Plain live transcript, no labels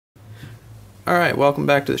Alright, welcome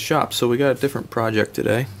back to the shop. So we got a different project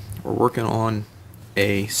today. We're working on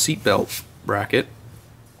a seatbelt bracket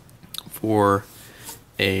for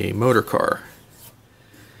a motor car.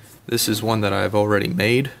 This is one that I've already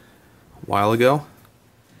made a while ago.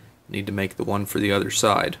 Need to make the one for the other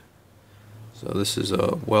side. So this is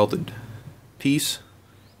a welded piece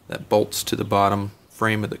that bolts to the bottom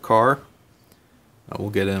frame of the car.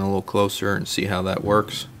 We'll get in a little closer and see how that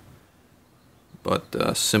works.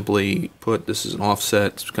 But simply put, this is an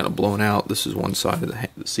offset. It's kind of blown out. This is one side of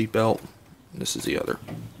the seat belt, and this is the other.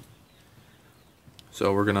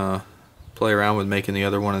 So we're gonna play around with making the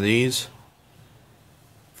other one of these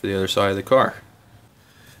for the other side of the car.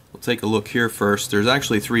 We'll take a look here first. There's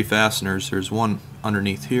actually three fasteners. There's one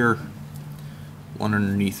underneath here, one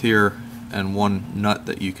underneath here, and one nut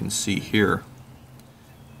that you can see here.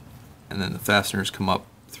 And then the fasteners come up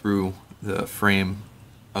through the frame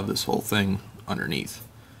of this whole thing underneath.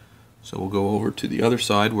 So we'll go over to the other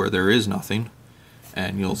side where there is nothing,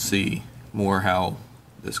 and you'll see more how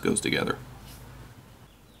this goes together.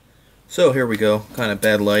 So here we go. Kind of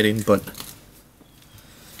bad lighting, but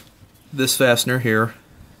this fastener here,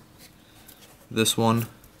 this one,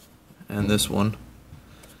 and this one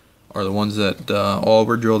are the ones that all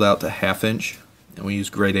were drilled out to 1/2 inch, and we use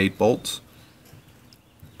grade 8 bolts.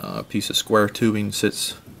 A piece of square tubing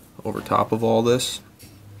sits over top of all this.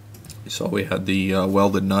 So we had the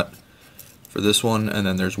welded nut for this one, and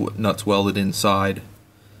then there's nuts welded inside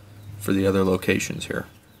for the other locations here.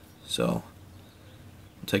 So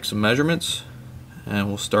we'll take some measurements and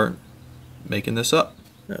we'll start making this up.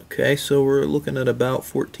 Okay, so we're looking at about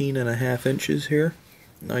 14.5 inches here,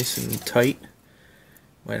 nice and tight.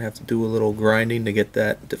 Might have to do a little grinding to get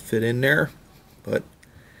that to fit in there, but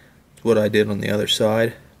it's what I did on the other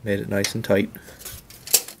side, made it nice and tight.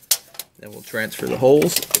 Then we'll transfer the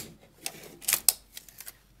holes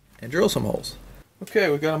and drill some holes. Okay,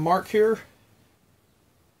 we got a mark here.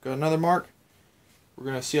 Got another mark. We're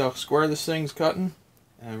going to see how square this thing's cutting,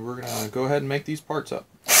 and we're going to go ahead and make these parts up.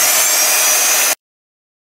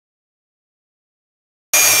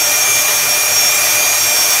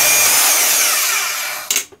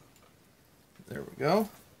 There we go.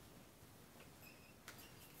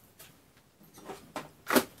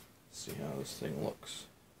 Let's see how this thing looks.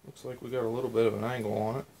 Looks like we got a little bit of an angle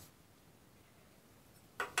on it.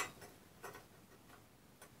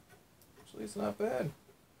 Actually, it's not bad.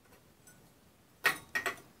 I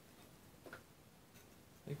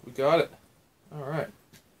think we got it. Alright.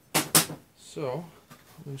 So,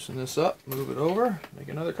 loosen this up, move it over, make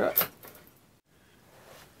another cut.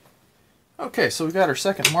 Okay, so we got our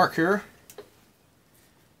second mark here.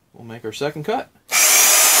 We'll make our second cut.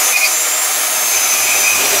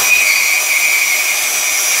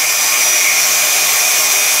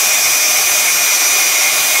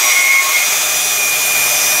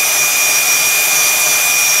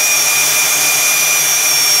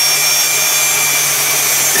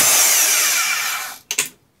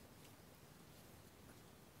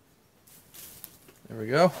 There we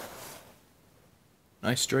go.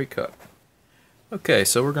 Nice straight cut. Okay,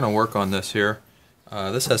 so we're going to work on this here.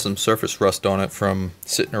 This has some surface rust on it from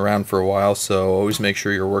sitting around for a while, so always make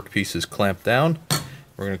sure your workpiece is clamped down.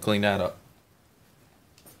 We're going to clean that up.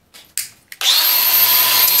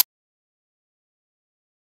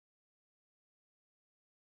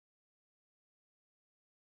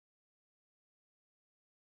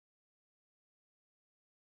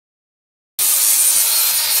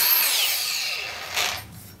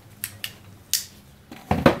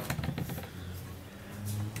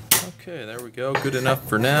 Okay, there we go. Good enough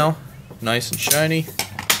for now. Nice and shiny.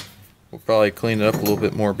 We'll probably clean it up a little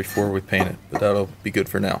bit more before we paint it, but that'll be good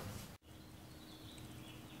for now.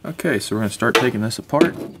 Okay, so we're going to start taking this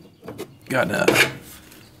apart. Got an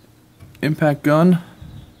impact gun,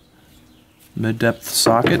 mid-depth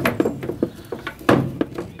socket.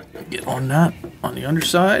 Get on that on the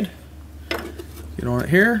underside. Get on it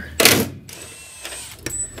here.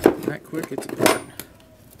 That quick, it's apart.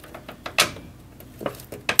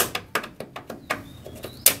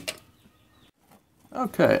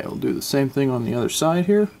 Okay, we'll do the same thing on the other side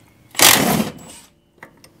here.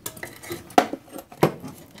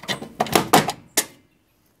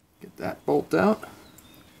 Get that bolt out.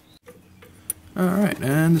 Alright,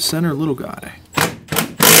 and the center little guy.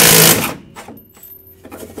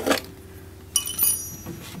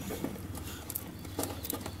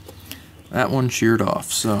 That one sheared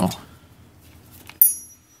off, so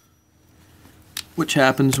which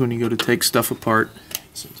happens when you go to take stuff apart.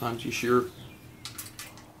 Sometimes you shear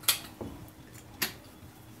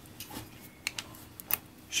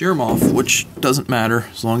them off, which doesn't matter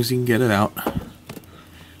as long as you can get it out.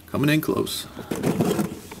 Coming in close.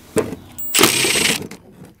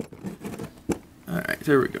 Alright,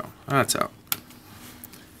 there we go. That's out.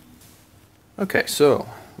 Okay, so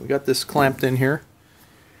we got this clamped in here.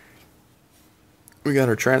 We got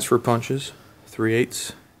our transfer punches,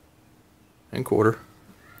 3/8 and quarter.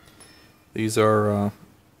 These are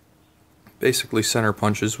basically center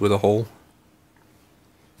punches with a hole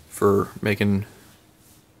for making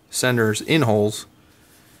centers in holes.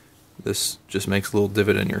 This just makes a little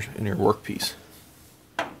divot in your workpiece.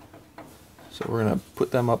 So we're going to put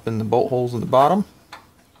them up in the bolt holes in the bottom.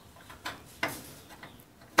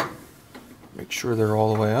 Make sure they're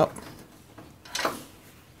all the way up.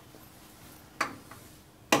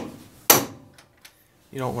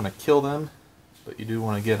 You don't want to kill them, but you do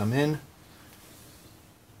want to get them in.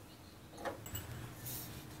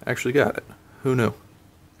 Actually got it. Who knew?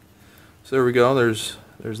 So there we go. There's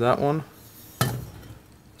that one.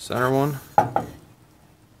 Center one.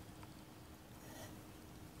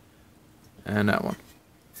 And that one.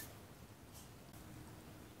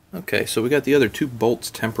 Okay, so we got the other two bolts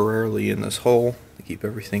temporarily in this hole to keep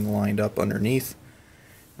everything lined up underneath.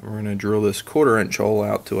 And we're going to drill this 1/4 inch hole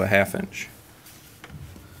out to a 1/2 inch.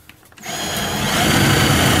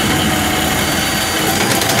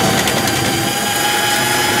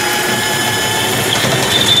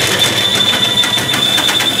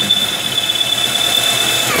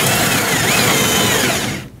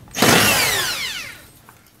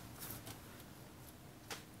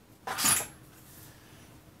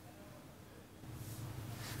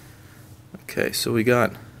 Okay, so we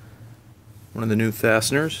got one of the new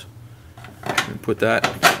fasteners. We put that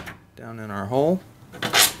down in our hole.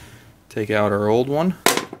 Take out our old one.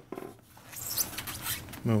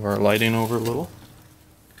 Move our lighting over a little.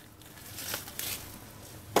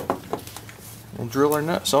 We'll drill our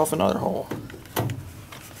nuts off another hole.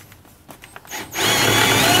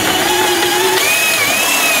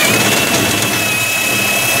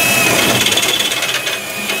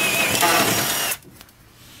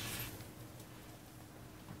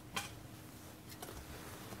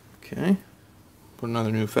 Okay, put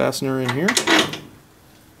another new fastener in here.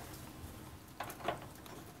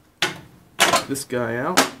 Take this guy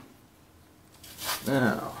out.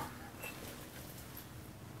 Now,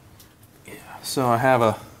 yeah, so I have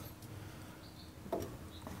a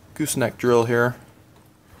gooseneck drill here.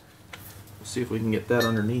 Let's see if we can get that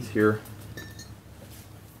underneath here.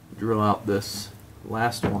 Drill out this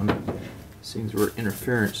last one. Seems we're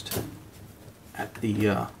interferenced at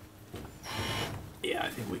the yeah, I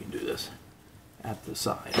think we can do this at the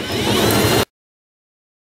side.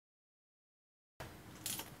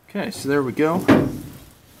 Okay, so there we go.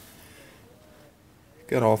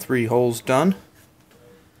 Got all 3 holes done.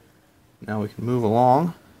 Now we can move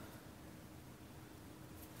along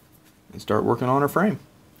and start working on our frame.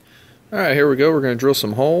 Alright, here we go. We're going to drill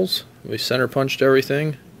some holes. We center punched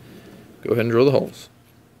everything. Go ahead and drill the holes.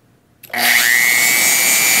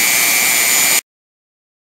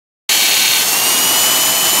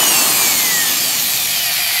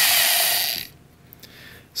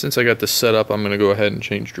 Since I got this set up, I'm going to go ahead and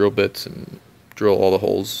change drill bits and drill all the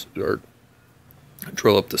holes, or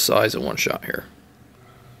drill up the size in one shot here.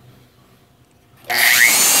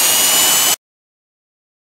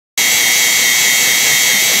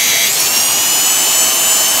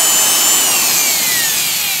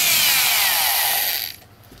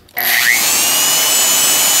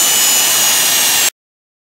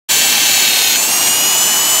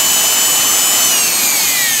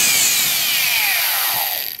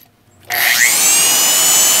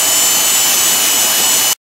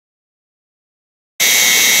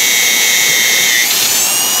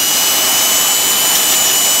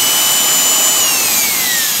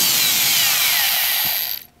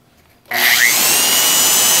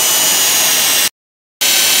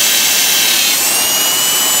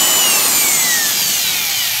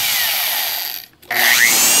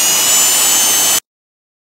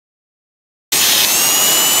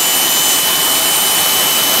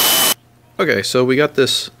 Okay, so we got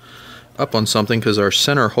this up on something because our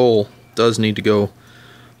center hole does need to go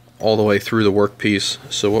all the way through the workpiece.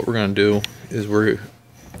 So what we're going to do is we're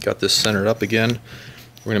got this centered up again.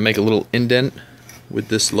 We're going to make a little indent with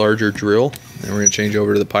this larger drill, and we're going to change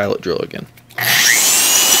over to the pilot drill again.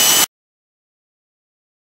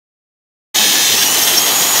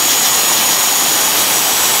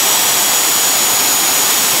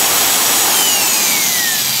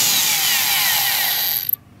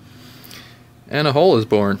 And a hole is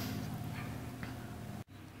born.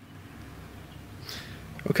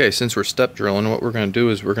 Okay, since we're step drilling, what we're going to do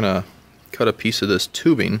is we're going to cut a piece of this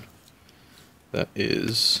tubing that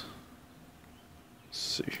is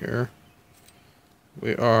see here.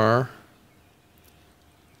 We are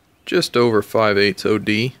just over 5/8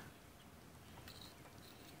 OD.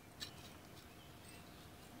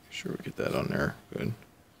 Sure we get that on there. Good.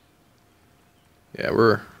 Yeah,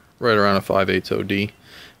 we're right around a 5/8 OD.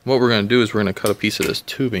 What we're going to do is we're going to cut a piece of this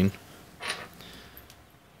tubing,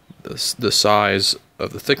 the size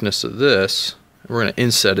of the thickness of this, and we're going to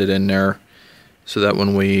inset it in there so that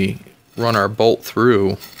when we run our bolt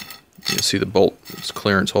through, you see the bolt, it's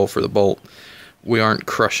clearance hole for the bolt, we aren't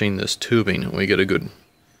crushing this tubing and we get a good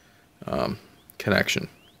connection.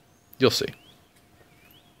 You'll see.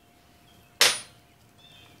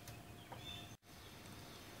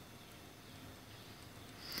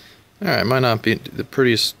 Alright, might not be the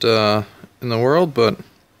prettiest in the world, but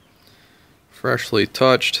freshly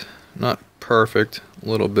touched, not perfect, a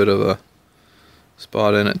little bit of a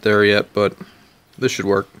spot in it there yet, but this should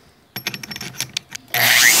work.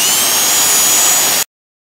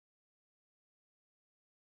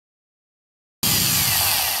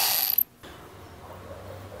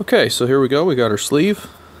 Okay, so here we go. We got our sleeve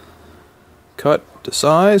cut to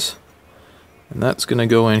size, and that's going to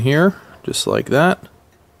go in here just like that.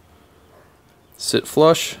 Sit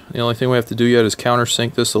flush. The only thing we have to do yet is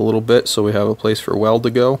countersink this a little bit so we have a place for weld to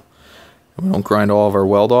go, and we don't grind all of our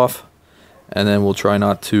weld off. And then we'll try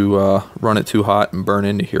not to run it too hot and burn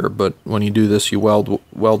into here. But when you do this, you weld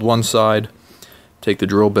one side, take the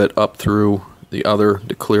drill bit up through the other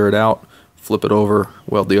to clear it out, flip it over,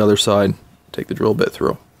 weld the other side, take the drill bit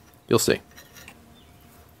through. You'll see.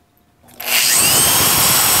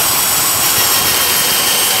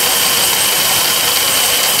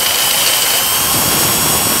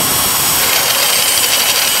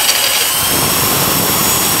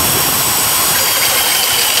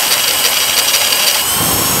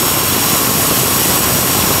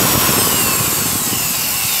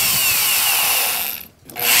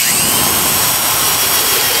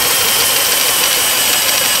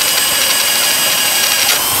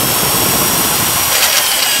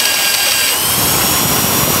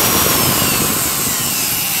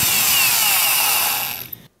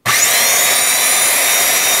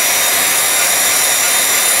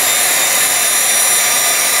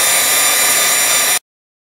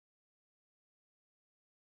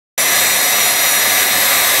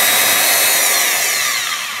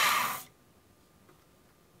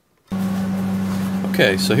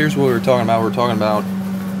 Okay, so here's what we were talking about. We're talking about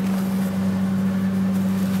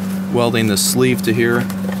welding the sleeve to here,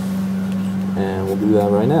 and we'll do that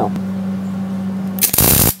right now.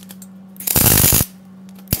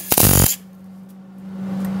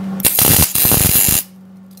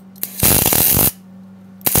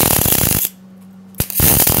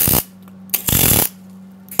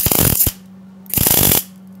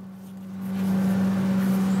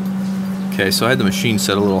 Okay, so I had the machine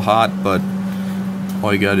set a little hot, but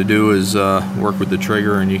all you got to do is work with the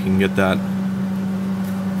trigger and you can get that,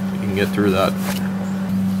 you can get through that.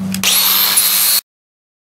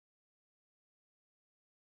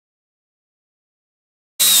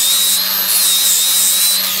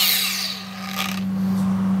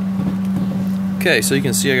 Okay, so you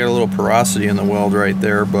can see I got a little porosity in the weld right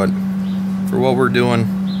there, but for what we're doing,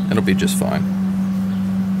 it'll be just fine.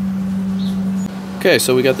 Okay,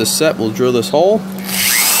 so we got this set. We'll drill this hole.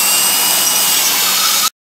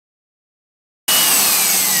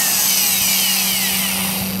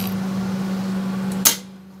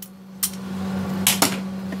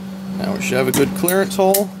 Now we should have a good clearance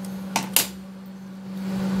hole.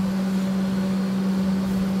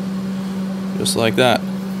 Just like that.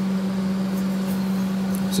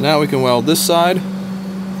 So now we can weld this side.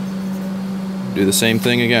 Do the same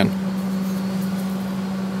thing again.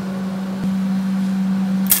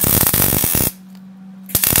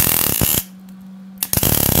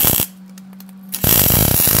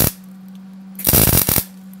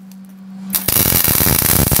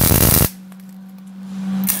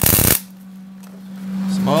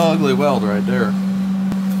 Some ugly weld right there.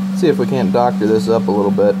 See if we can't doctor this up a little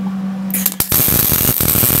bit.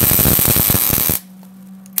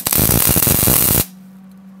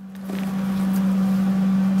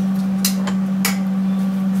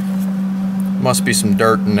 Must be some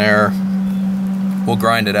dirt in there. We'll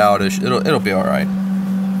grind it out. It'll be all right.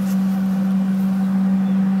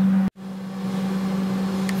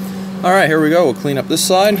 All right, here we go. We'll clean up this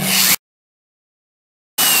side.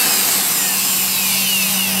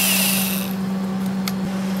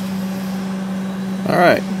 All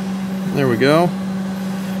right, there we go.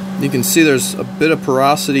 You can see there's a bit of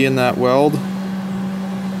porosity in that weld.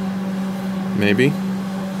 Maybe.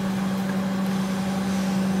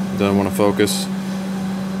 Don't want to focus.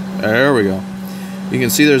 There we go. You can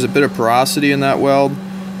see there's a bit of porosity in that weld.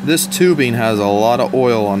 This tubing has a lot of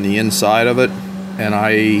oil on the inside of it, and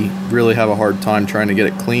I really have a hard time trying to get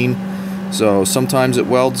it clean. So sometimes it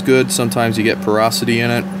welds good, sometimes you get porosity in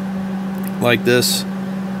it, like this.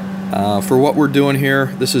 For what we're doing here,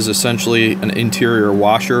 this is essentially an interior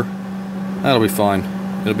washer. That'll be fine.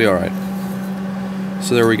 It'll be alright.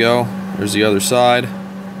 So there we go. There's the other side.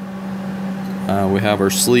 We have our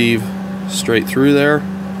sleeve straight through there.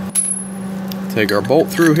 Take our bolt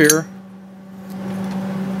through here.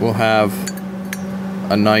 We'll have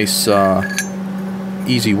a nice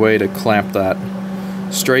easy way to clamp that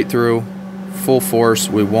straight through, full force.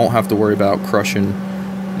 We won't have to worry about crushing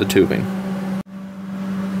the tubing.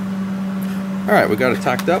 Alright, we got it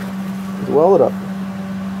tacked up. Let's weld it up.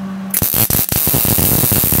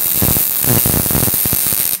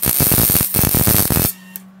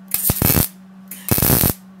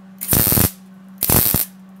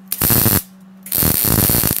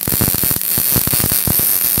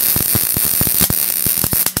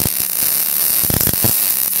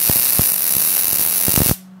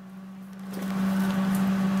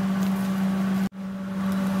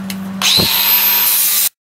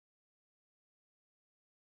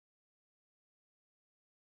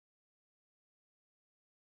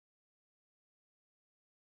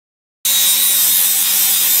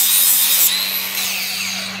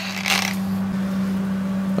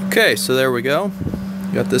 Okay, so there we go.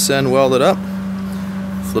 Got this end welded up.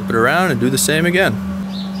 Flip it around and do the same again.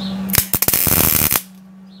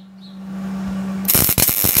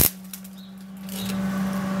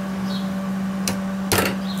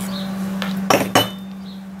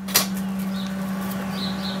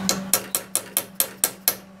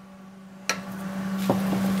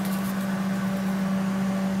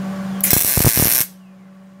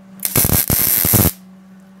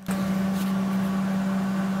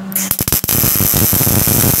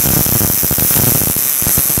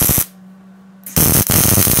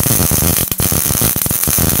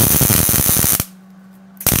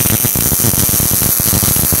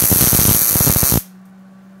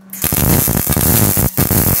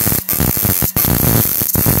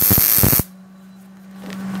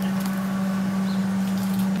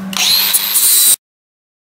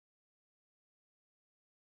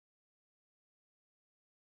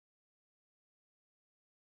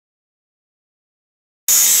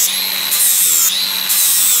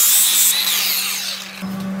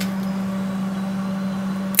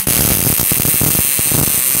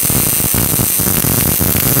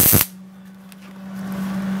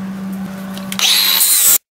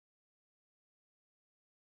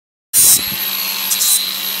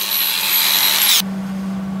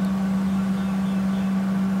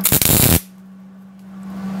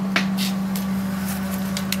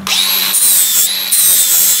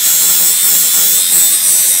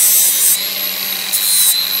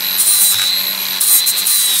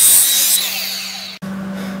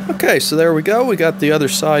 Okay, so there we go. We got the other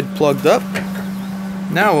side plugged up.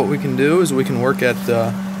 Now what we can do is we can work at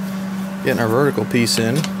getting our vertical piece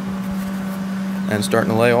in and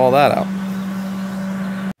starting to lay all that out.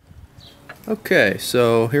 Okay,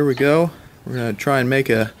 so here we go. We're going to try and make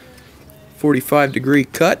a 45-degree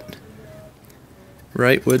cut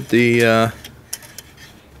right with the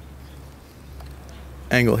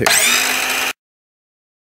angle here.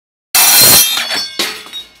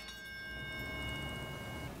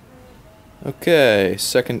 Okay,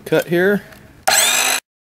 second cut here.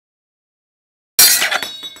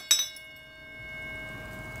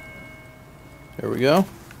 There we go.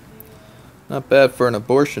 Not bad for an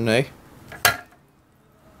abortion, eh?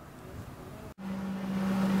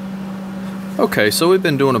 Okay, so we've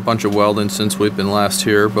been doing a bunch of welding since we've been last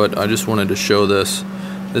here, but I just wanted to show this.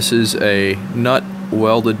 This is a nut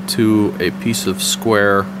welded to a piece of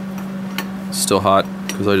square. It's still hot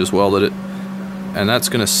because I just welded it. And that's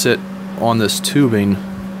going to sit on this tubing.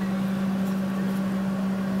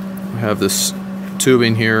 We have this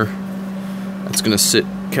tubing here that's going to sit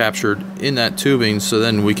captured in that tubing, so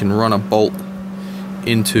then we can run a bolt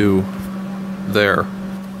into there.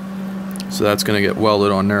 So that's going to get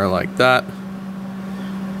welded on there like that.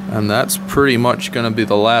 And that's pretty much going to be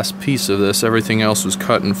the last piece of this. Everything else was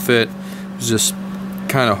cut and fit. It's just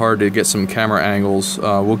kind of hard to get some camera angles.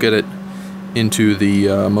 We'll get it into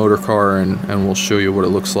the motor car and we'll show you what it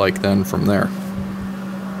looks like then from there.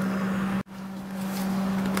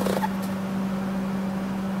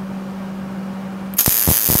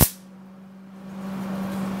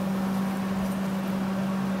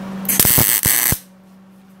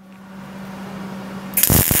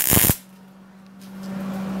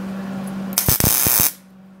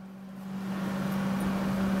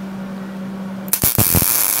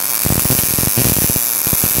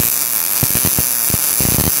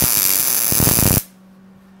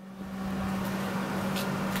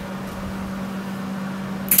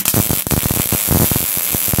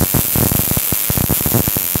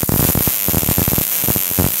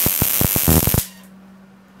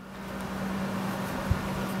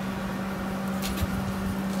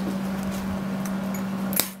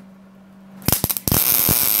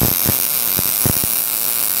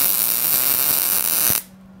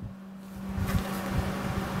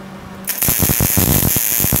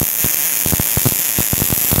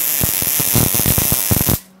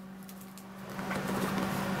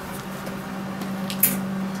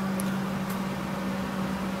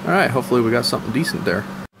 Alright, hopefully we got something decent there.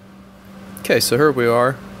 Okay, so here we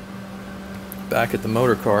are back at the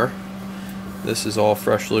motor car. This is all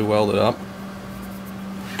freshly welded up.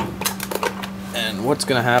 And what's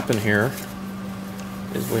going to happen here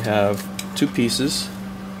is we have two pieces.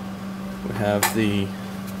 We have the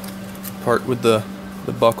part with the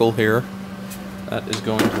buckle here that is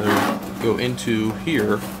going to go into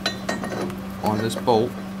here on this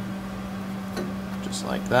bolt, just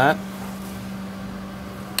like that,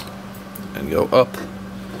 and go up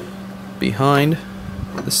behind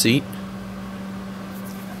the seat.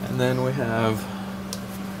 And then we have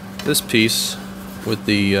this piece with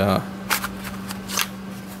the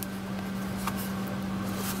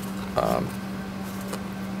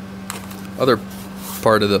other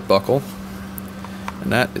part of the buckle,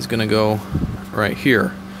 and that is going to go right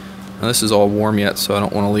here. Now this is all warm yet, so I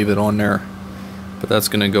don't want to leave it on there, but that's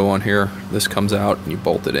going to go on here. This comes out and you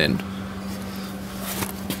bolt it in.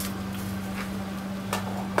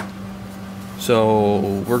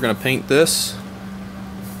 So we're going to paint this,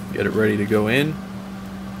 get it ready to go in.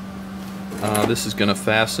 This is going to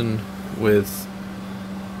fasten with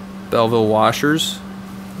Belleville washers.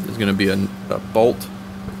 There's going to be a bolt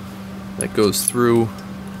that goes through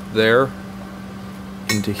there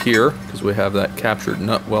into here, because we have that captured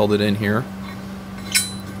nut welded in here.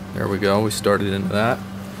 There we go, we started into that.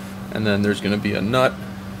 And then there's going to be a nut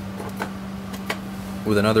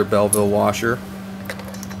with another Belleville washer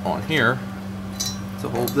on here to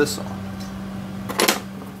hold this on.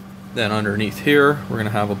 Then underneath here we're going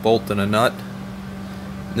to have a bolt and a nut.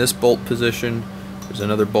 In this bolt position, there's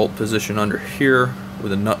another bolt position under here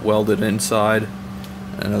with a nut welded inside,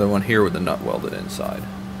 and another one here with a nut welded inside.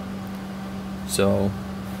 So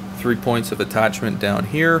 3 points of attachment down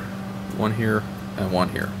here, one here, and one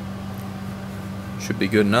here. Should be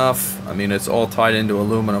good enough. I mean, it's all tied into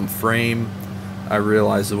aluminum frame. I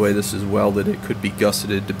realize the way this is welded, it could be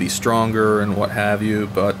gusseted to be stronger and what have you,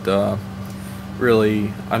 but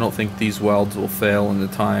really, I don't think these welds will fail in the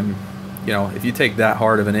time. You know, if you take that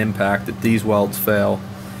hard of an impact that these welds fail,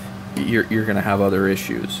 you're going to have other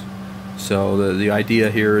issues. So the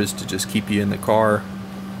idea here is to just keep you in the car.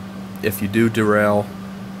 If you do derail,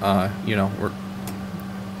 you know,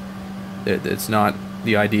 it's not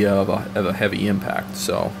the idea of a heavy impact.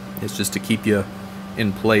 So it's just to keep you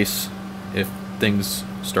in place if things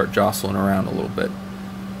start jostling around a little bit.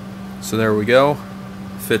 So there we go.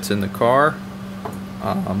 Fits in the car.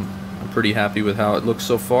 I'm pretty happy with how it looks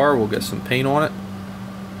so far. We'll get some paint on it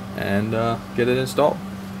and get it installed.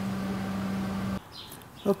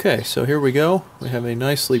 Okay, so here we go. We have a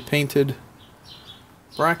nicely painted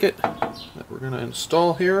bracket that we're going to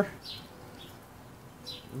install here.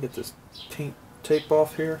 Get this paint tape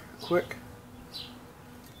off here quick.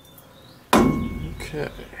 Okay,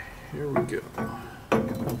 here we go.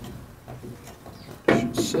 That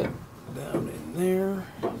should sit down in there,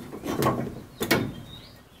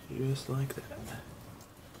 just like that.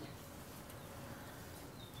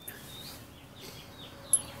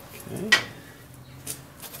 Okay.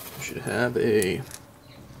 Should have a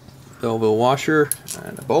Belleville washer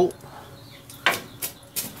and a bolt.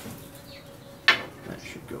 That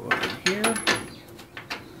should go up in here.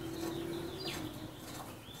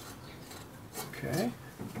 Okay.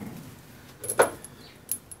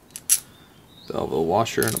 Belleville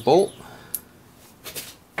washer and a bolt.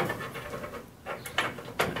 That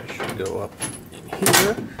should go up in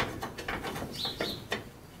here.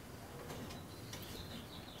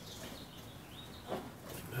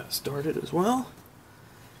 Started as well.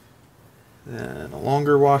 Then a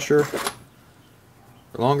longer washer,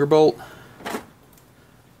 a longer bolt,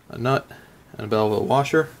 a nut, and a Belleville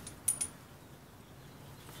washer.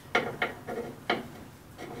 I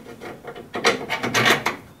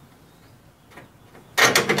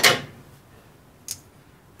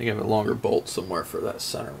think I have a longer bolt somewhere for that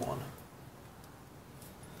center one.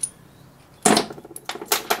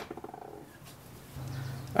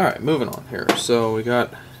 Alright, moving on here. So we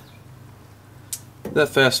got that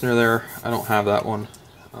fastener there. I don't have that one.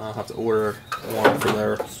 I'll have to order one for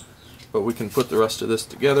there, but we can put the rest of this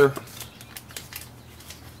together.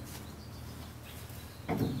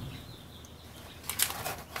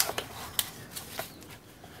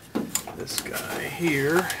 This guy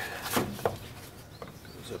here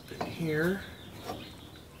goes up in here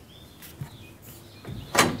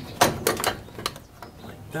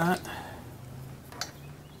like that.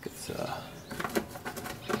 Gets a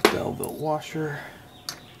Belleville washer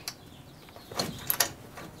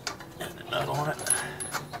and a nut on it,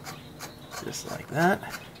 just like that.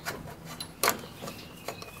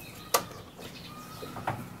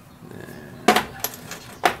 Then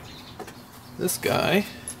this guy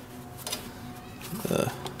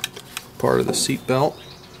part of the seat belt.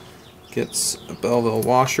 Gets a Belleville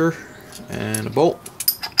washer and a bolt.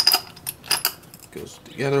 Goes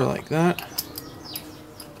together like that.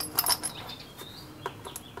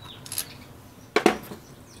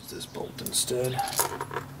 Use this bolt instead.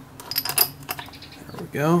 There we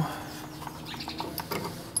go.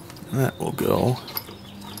 And that will go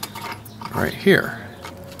right here.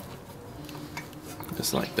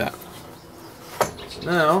 Just like that. So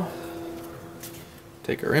now,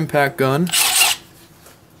 take our impact gun,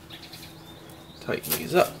 tighten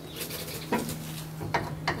these up.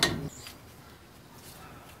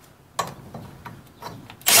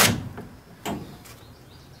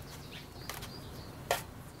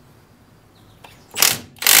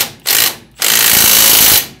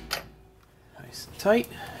 Nice and tight.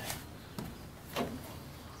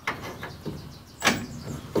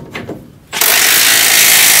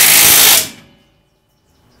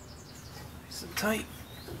 Nice and tight.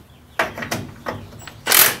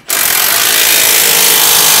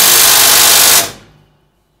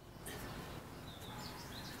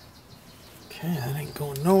 Okay, that ain't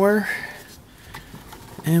going nowhere.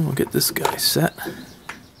 And we'll get this guy set.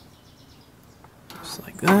 Just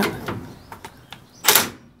like that.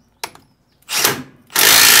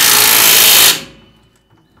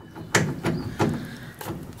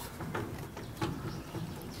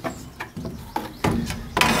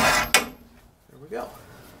 There we go.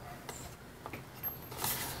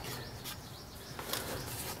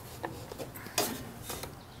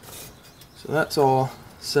 So that's all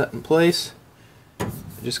set in place.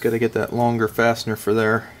 I just got to get that longer fastener for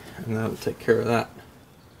there, and that'll take care of that.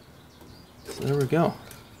 So there we go.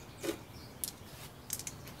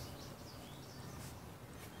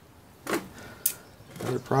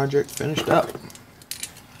 Another project finished up.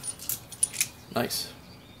 Nice.